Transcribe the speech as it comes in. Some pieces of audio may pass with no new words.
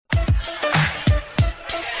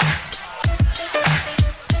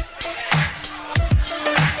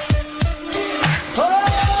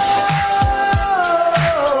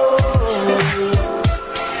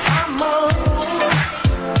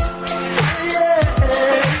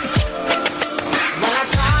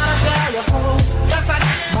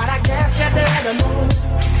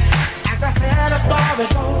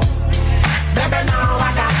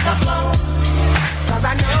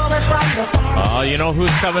know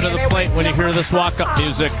who's coming to the plate when you hear this walk-up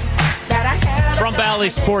music. From Bally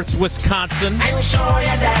Sports, Wisconsin.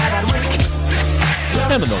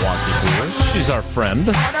 And the Milwaukee Brewers. She's our friend.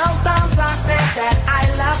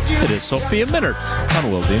 It is Sophia Minnaert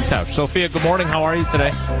on Wilde Tausch. Sophia, good morning. How are you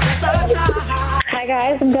today? Hi,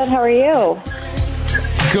 guys. I'm good. How are you?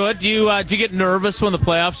 Good. Do you get nervous when the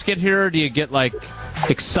playoffs get here? Do you get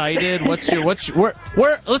excited? Let's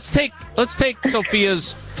take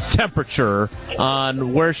Sophia's temperature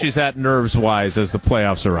on where she's at nerves-wise as the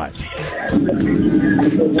playoffs arrive.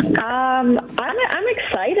 I'm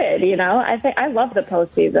excited. I love the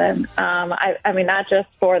postseason. I mean, not just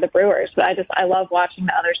for the Brewers, but I love watching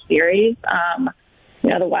the other series.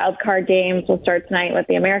 The wild card games will start tonight with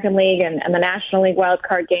the American League, and the National League wild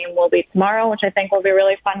card game will be tomorrow, which I think will be a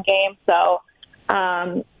really fun game. So,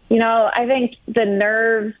 I think the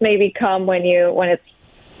nerves maybe come when it's,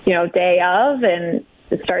 day of and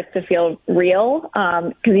it starts to feel real,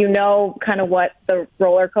 because kind of what the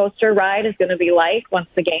roller coaster ride is going to be like once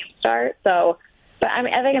the game starts. So, but I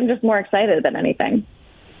think I'm just more excited than anything.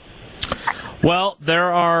 Well,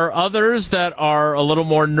 there are others that are a little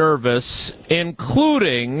more nervous,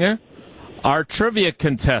 including our trivia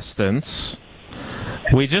contestants.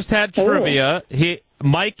 We just had trivia.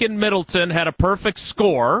 Mike in Middleton had a perfect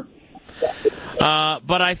score.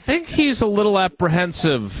 But I think he's a little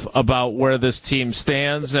apprehensive about where this team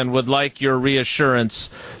stands and would like your reassurance.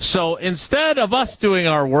 So instead of us doing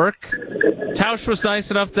our work, Tausch was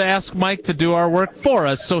nice enough to ask Mike to do our work for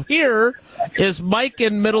us. So here is Mike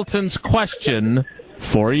in Middleton's question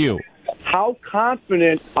for you. How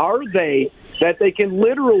confident are they that they can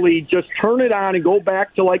literally just turn it on and go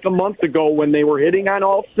back to like a month ago when they were hitting on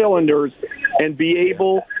all cylinders and be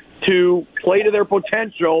able to play to their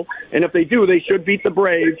potential? And if they do, they should beat the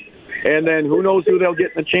Braves. And then who knows who they'll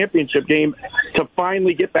get in the championship game to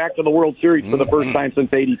finally get back to the World Series for the first time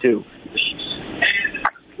since '82.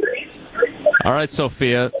 All right,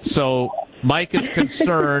 Sophia. So Mike is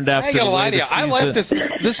concerned after I ain't gonna lie to you. I like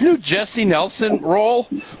this new Jesse Nelson role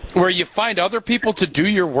where you find other people to do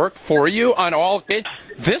your work for you on all.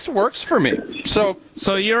 This works for me. So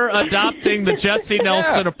you're adopting the Jesse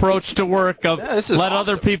Nelson approach to work of let awesome.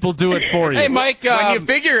 other people do it for you. Hey, Mike. When you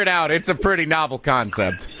figure it out, it's a pretty novel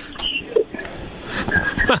concept.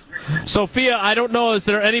 Sophia, I don't know. Is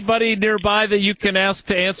there anybody nearby that you can ask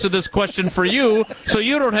to answer this question for you so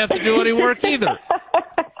you don't have to do any work either?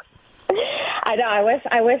 I know.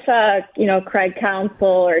 I wish Craig Counsell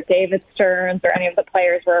or David Stearns or any of the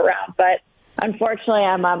players were around, but unfortunately,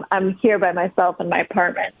 I'm here by myself in my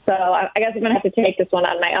apartment, so I guess I'm going to have to take this one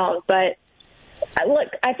on my own. But look,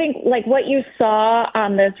 I think what you saw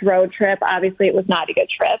on this road trip, obviously it was not a good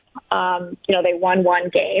trip. They won one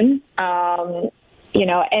game, and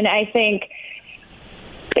I think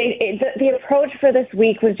the approach for this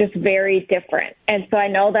week was just very different. And so I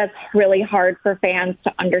know that's really hard for fans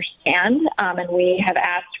to understand. And we have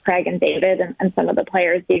asked Craig and David and some of the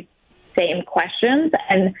players these same questions,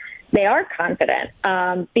 and they are confident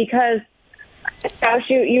because, Tausch,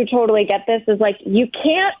 you totally get this, is you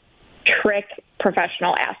can't trick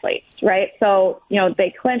professional athletes, right? So,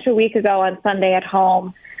 they clinched a week ago on Sunday at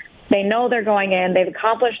home. They know they're going in. They've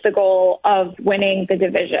accomplished the goal of winning the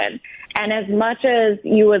division. And as much as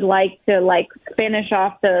you would like to finish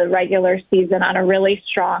off the regular season on a really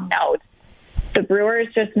strong note, the Brewers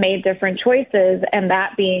just made different choices, and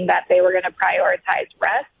that being that they were going to prioritize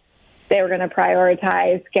rest. They were going to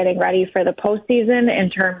prioritize getting ready for the postseason in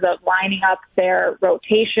terms of lining up their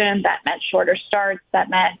rotation. That meant shorter starts. That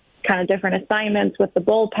meant kind of different assignments with the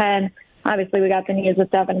bullpen. Obviously, we got the news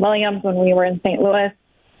with Devin Williams when we were in St. Louis.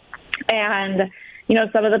 And,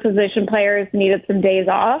 some of the position players needed some days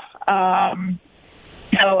off.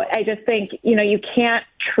 So I just think, you can't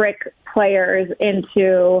trick players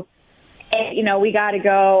into, we got to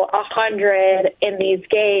go 100 in these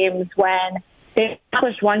games when they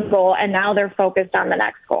accomplished one goal and now they're focused on the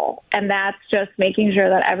next goal. And that's just making sure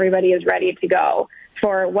that everybody is ready to go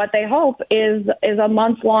for what they hope is a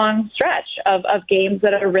month-long stretch of games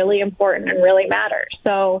that are really important and really matter.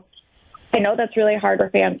 So I know that's really hard for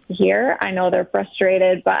fans to hear. I know they're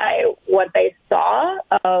frustrated by what they saw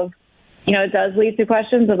of, it does lead to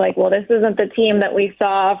questions of this isn't the team that we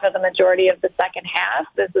saw for the majority of the second half.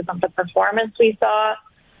 This isn't the performance we saw.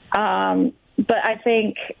 But I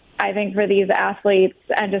think for these athletes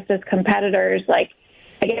and just as competitors, they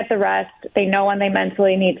get the rest. They know when they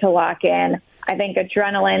mentally need to lock in. I think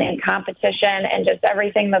adrenaline and competition and just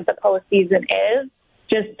everything that the postseason is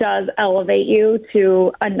just does elevate you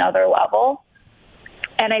to another level.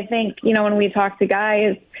 And I think, when we talk to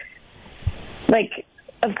guys,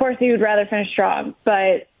 of course you'd rather finish strong,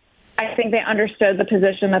 but I think they understood the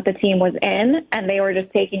position that the team was in, and they were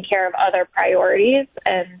just taking care of other priorities.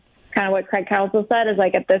 And kind of what Craig Counsell said is,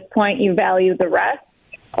 like, at this point, you value the rest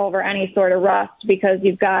over any sort of rust because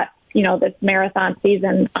you've got, this marathon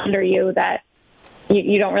season under you that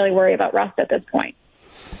you don't really worry about rust at this point.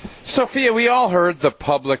 Sophia, we all heard the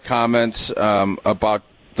public comments about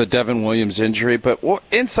the Devin Williams injury, but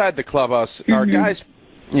inside the clubhouse, are guys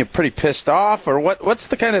pretty pissed off, or what's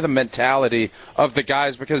the kind of the mentality of the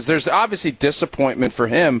guys? Because there's obviously disappointment for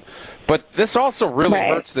him, but this also really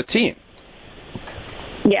hurts the team.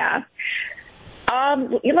 Yeah.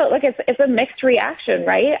 Look, it's a mixed reaction,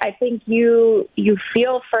 right? I think you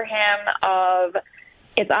feel for him of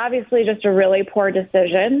it's obviously just a really poor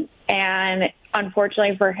decision, and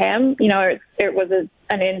unfortunately for him, it was a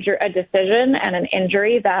decision and an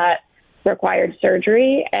injury that required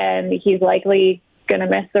surgery, and he's likely going to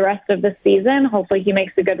miss the rest of the season. Hopefully, he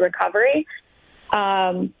makes a good recovery.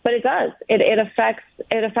 But it does. It affects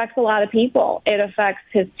a lot of people. It affects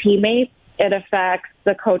his teammates. It affects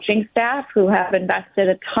the coaching staff who have invested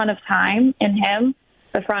a ton of time in him.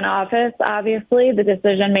 The front office, obviously, the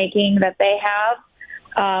decision making that they have.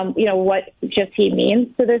 What just he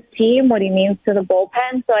means to this team, what he means to the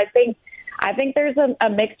bullpen. So I think there's a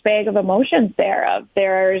mixed bag of emotions there.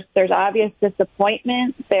 There's obvious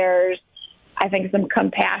disappointment. There's, I think, some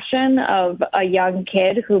compassion of a young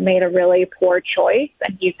kid who made a really poor choice,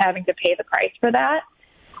 and he's having to pay the price for that.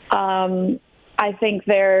 I think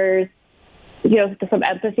there's, some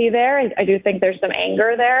empathy there. I do think there's some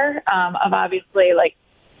anger there of obviously,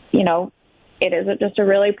 it isn't just a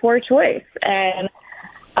really poor choice. And,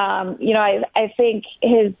 I think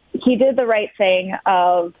he did the right thing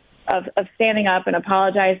of standing up and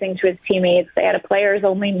apologizing to his teammates. They had a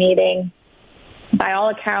players-only meeting. By all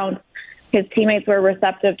accounts, his teammates were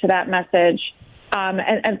receptive to that message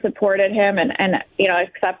and supported him and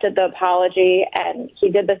accepted the apology. And he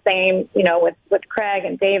did the same, with Craig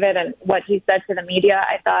and David and what he said to the media.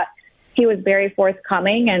 I thought he was very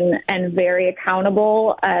forthcoming and very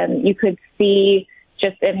accountable. And you could see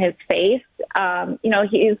just in his face,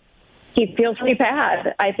 he feels pretty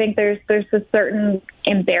bad. I think there's a certain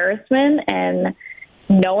embarrassment, and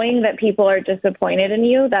knowing that people are disappointed in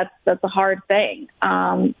you, that's a hard thing.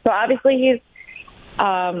 So obviously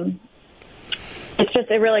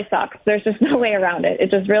it really sucks. There's just no way around it.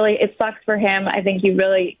 It sucks for him. I think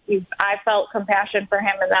I felt compassion for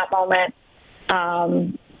him in that moment.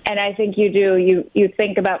 And I think you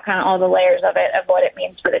think about kind of all the layers of it, of what it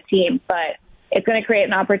means for the team, but it's going to create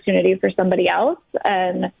an opportunity for somebody else,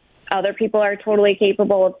 and other people are totally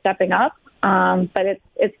capable of stepping up. But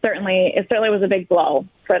it certainly was a big blow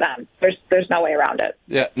for them. There's no way around it.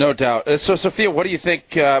 Yeah, no doubt. So, Sophia, what do you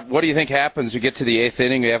think? What do you think happens? You get to the eighth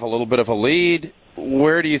inning, you have a little bit of a lead.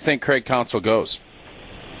 Where do you think Craig Counsell goes?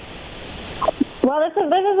 Well, this is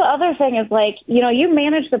the other thing is you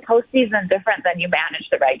manage the postseason different than you manage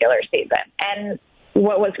the regular season. And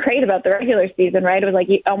what was great about the regular season, right? It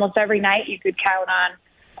was almost every night you could count on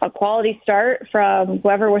a quality start from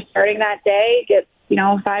whoever was starting that day, get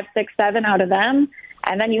 5, 6, 7 out of them.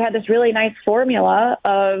 And then you had this really nice formula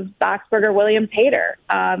of Boxberger, Williams, Hader.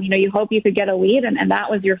 You hope you could get a lead, and that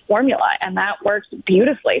was your formula, and that worked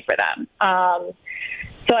beautifully for them.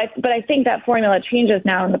 But I think that formula changes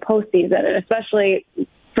now in the postseason, and especially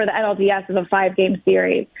for the NLDS of a 5-game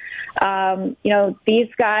series. These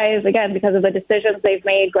guys, again, because of the decisions they've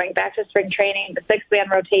made going back to spring training, the 6-man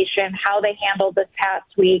rotation, how they handled this past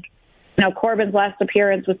week. Corbin's last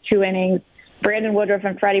appearance was 2 innings. Brandon Woodruff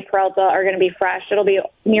and Freddie Peralta are going to be fresh. It'll be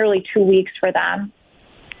nearly 2 weeks for them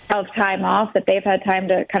of time off that they've had time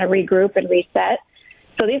to kind of regroup and reset.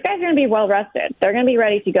 So these guys are going to be well rested. They're going to be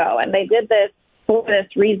ready to go. And they did this for this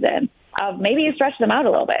reason of maybe you stretch them out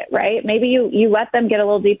a little bit, right? Maybe you let them get a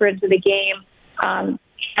little deeper into the game.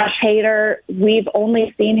 Josh Hader, we've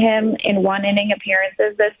only seen him in 1-inning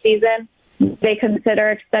appearances this season. They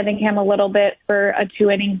consider extending him a little bit for a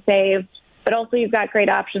 2-inning save. But also you've got great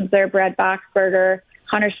options there. Brad Boxberger,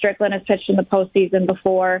 Hunter Strickland has pitched in the postseason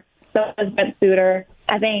before. So has Ben Suter.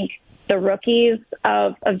 I think the rookies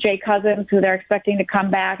of Jay Cousins, who they're expecting to come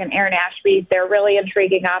back, and Aaron Ashby, they're really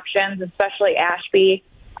intriguing options, especially Ashby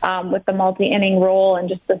with the multi-inning role and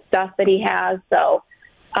just the stuff that he has. So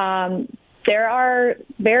there are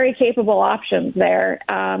very capable options there,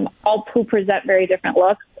 all who present very different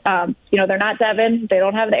looks. They're not Devin. They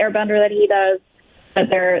don't have the airbender that he does. But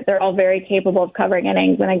they're all very capable of covering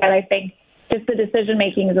innings. And again, I think just the decision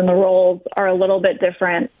makings and the roles are a little bit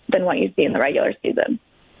different than what you see in the regular season.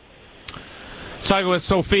 Talking with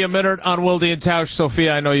Sophia Minnaert on Wilde Tausch.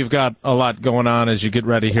 Sophia, I know you've got a lot going on as you get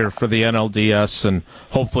ready here for the NLDS, and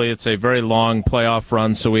hopefully it's a very long playoff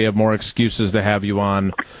run, so we have more excuses to have you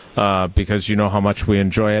on because you know how much we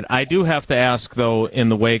enjoy it. I do have to ask, though, in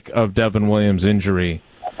the wake of Devin Williams' injury,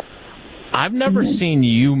 I've never seen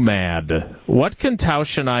you mad. What can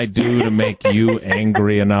Tausch and I do to make you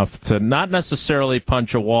angry enough to not necessarily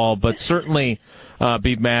punch a wall, but certainly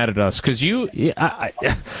be mad at us? Because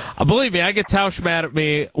believe me, I get Tausch mad at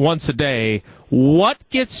me once a day. What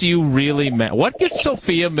gets you really mad? What gets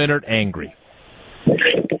Sophia Minnaert angry?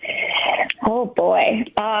 Oh, boy.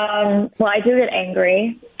 Well, I do get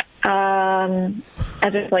angry,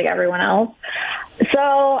 just like everyone else. So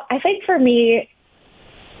I think for me,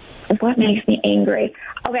 what makes me angry?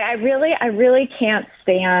 Okay, I really can't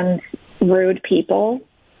stand rude people.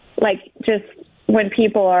 Like, just when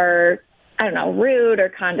people are, I don't know, rude or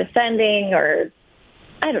condescending or,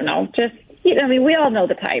 I don't know, just, I mean, we all know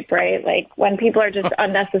the type, right? Like, when people are just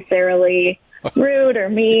unnecessarily rude or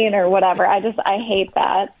mean or whatever. I hate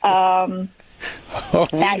that.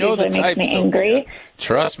 We that know the usually type, makes me Sophia. angry.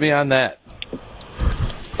 Trust me on that.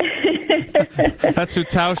 That's who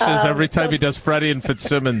Tausch is every time he does Freddie and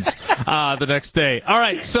Fitzsimmons the next day. All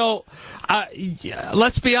right, so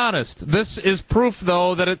let's be honest. This is proof,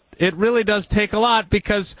 though, that it really does take a lot,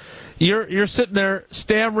 because you're sitting there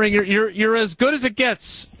stammering. You're as good as it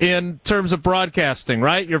gets in terms of broadcasting,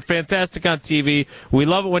 right? You're fantastic on TV. We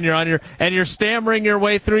love it when you're on here, and you're stammering your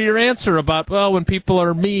way through your answer about, well, when people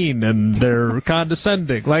are mean and they're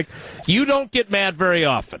condescending. Like, you don't get mad very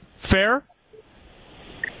often. Fair?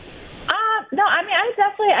 No, I mean,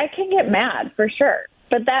 I can get mad for sure.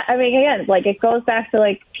 But that, I mean, again, like, it goes back to,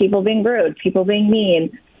 like, people being rude, people being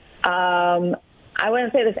mean. I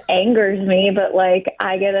wouldn't say this angers me, but, like,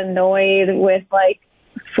 I get annoyed with, like,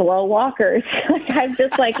 slow walkers. Like, I'm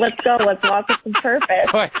just like, let's go, let's walk with some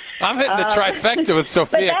purpose. Boy, I'm hitting the trifecta with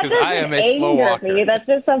Sophia because I am a slow walker. Me. That's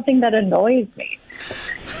just something that annoys me.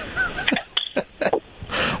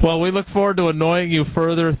 Well, we look forward to annoying you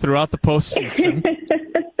further throughout the postseason.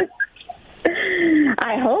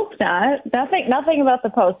 I hope not. Nothing about the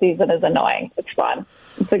postseason is annoying. It's fun.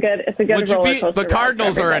 It's a good roller coaster. The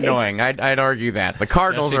Cardinals are annoying. I'd argue that the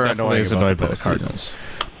Cardinals are annoying about the Cardinals.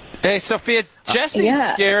 Hey, Sophia, Jesse's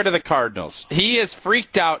scared of the Cardinals. He is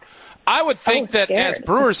freaked out. I would think that as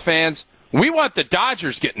Brewers fans, we want the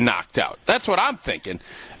Dodgers getting knocked out. That's what I'm thinking.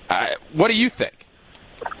 What do you think?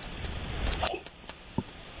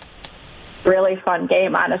 Really fun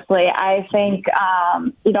game, honestly. I think,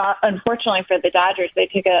 unfortunately for the Dodgers, they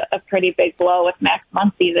took a pretty big blow with Max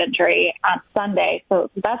Muncy's injury on Sunday, so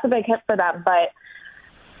that's a big hit for them. But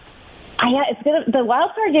the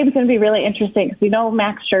wild card game is going to be really interesting because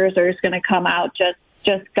Max Scherzer is going to come out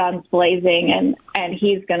just guns blazing, and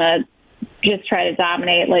he's going to just try to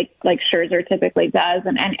dominate like Scherzer typically does.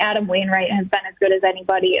 And Adam Wainwright has been as good as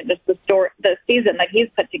anybody, and just the season that he's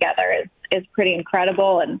put together is pretty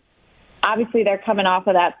incredible. And obviously, they're coming off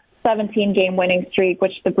of that 17-game winning streak,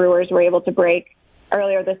 which the Brewers were able to break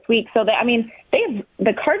earlier this week. So,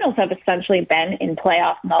 the Cardinals have essentially been in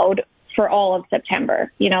playoff mode for all of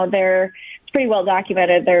September. It's pretty well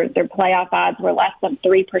documented. Their playoff odds were less than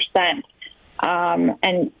 3%.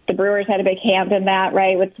 And the Brewers had a big hand in that,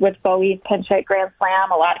 right, with Bowie's pinch hit grand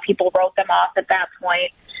slam. A lot of people wrote them off at that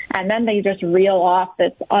point. And then they just reel off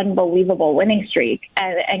this unbelievable winning streak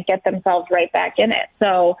and get themselves right back in it.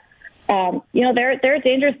 So, they're a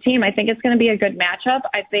dangerous team. I think it's going to be a good matchup.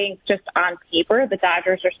 I think just on paper, the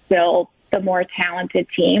Dodgers are still the more talented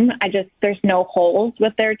team. There's no holes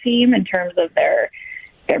with their team in terms of their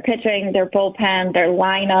pitching, their bullpen, their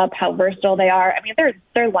lineup, how versatile they are. I mean,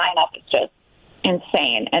 their lineup is just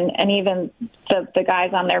insane. And even the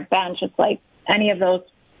guys on their bench, it's like any of those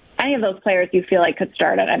players you feel like could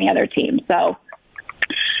start on any other team. So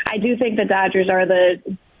I do think the Dodgers are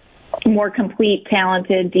the more complete,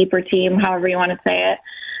 talented, deeper team, however you want to say it.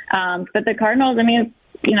 But the Cardinals, I mean,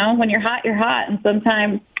 when you're hot, you're hot. And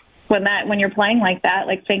sometimes when you're playing like that,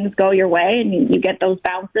 like, things go your way and you get those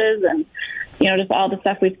bounces and, just all the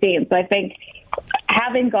stuff we've seen. So I think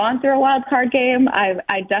having gone through a wild card game,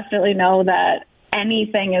 I definitely know that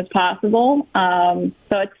anything is possible. So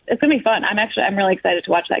it's going to be fun. I'm really excited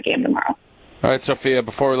to watch that game tomorrow. All right, Sophia,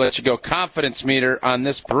 before we let you go, confidence meter on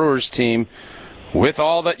this Brewers team. With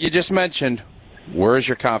all that you just mentioned, where is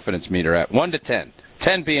your confidence meter at? 1 to 10.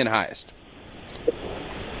 10 being highest.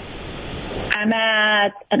 I'm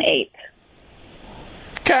at an 8.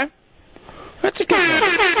 Okay. That's a good one.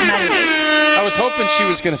 I was hoping she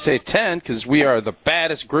was going to say 10 because we are the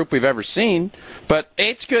baddest group we've ever seen, but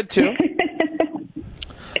 8's good too.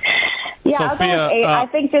 Yeah, Sophia, I'll go with 8. I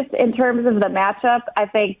think just in terms of the matchup, I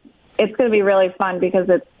think it's going to be really fun because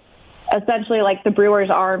it's essentially like the Brewers'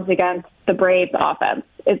 arms against the Braves' offense.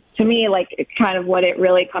 It's, to me, like it's kind of what it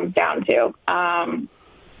really comes down to.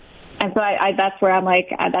 And so that's where I'm like,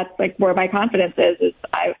 that's like where my confidence is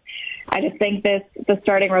I just think the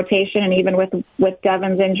starting rotation, and even with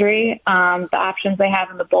Devin's injury, the options they have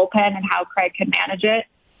in the bullpen and how Craig can manage it,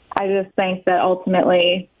 I just think that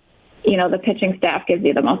ultimately, the pitching staff gives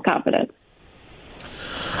you the most confidence.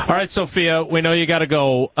 All right, Sophia, we know you got to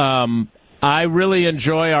go. I really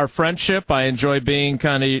enjoy our friendship. I enjoy being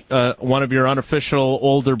kind of one of your unofficial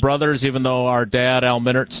older brothers, even though our dad, Al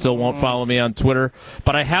Minnaert, still won't follow me on Twitter.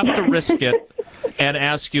 But I have to risk it and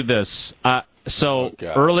ask you this.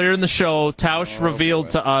 Earlier in the show, Tausch revealed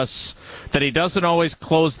to us that he doesn't always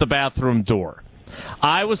close the bathroom door.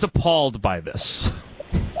 I was appalled by this.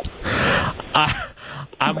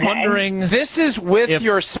 I'm wondering... This is with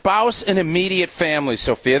your spouse and immediate family,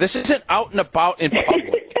 Sophia. This isn't out and about in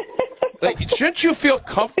public. Shouldn't you feel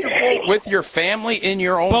comfortable with your family in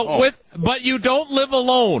your own home? But you don't live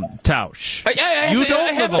alone, Tausch.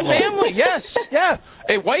 I have a family, yes. Yeah.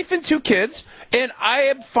 A wife and 2 kids, and I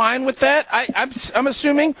am fine with that. I'm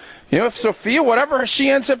assuming, if Sophia, whatever she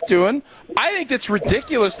ends up doing, I think it's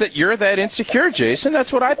ridiculous that you're that insecure, Jason.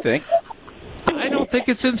 That's what I think. I don't think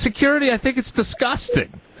it's insecurity. I think it's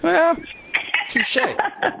disgusting. Well, touche.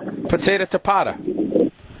 Potato tapata.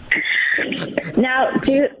 Now,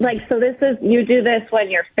 you do this when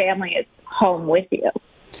your family is home with you.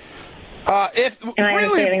 It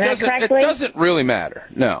doesn't really matter.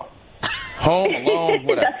 No. Home, alone,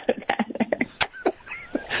 whatever.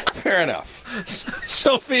 Fair enough.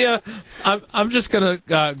 Sophia, I'm just going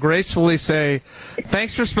to gracefully say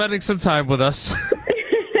thanks for spending some time with us.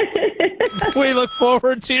 We look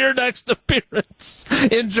forward to your next appearance.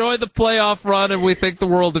 Enjoy the playoff run, and we think the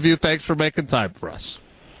world of you. Thanks for making time for us.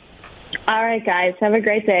 All right, guys. Have a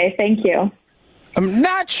great day. Thank you. I'm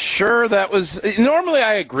not sure that was... Normally,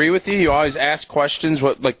 I agree with you. You always ask questions,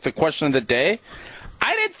 like the question of the day.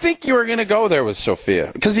 I didn't think you were going to go there with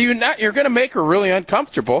Sophia, because you're going to make her really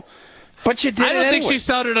uncomfortable, but you did I don't think she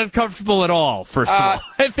sounded uncomfortable at all, first of all.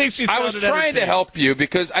 I think she sounded I was trying to help you,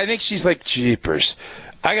 because I think she's like, jeepers.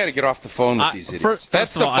 I got to get off the phone with these idiots.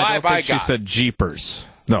 That's the vibe I got. She said jeepers.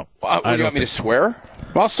 No. What, you want me to swear?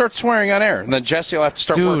 Well, I'll start swearing on air, and then Jesse will have to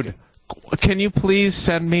start working. Can you please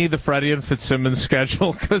send me the Freddie and Fitzsimmons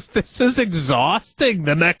schedule? Because this is exhausting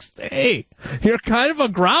the next day. You're kind of a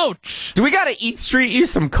grouch. Do we got to treat you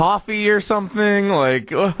some coffee or something?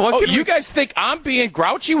 Like, you guys think I'm being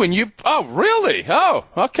grouchy when you... Oh, really? Oh,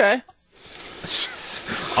 okay.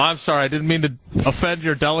 I'm sorry. I didn't mean to offend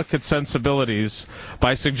your delicate sensibilities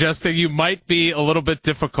by suggesting you might be a little bit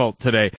difficult today.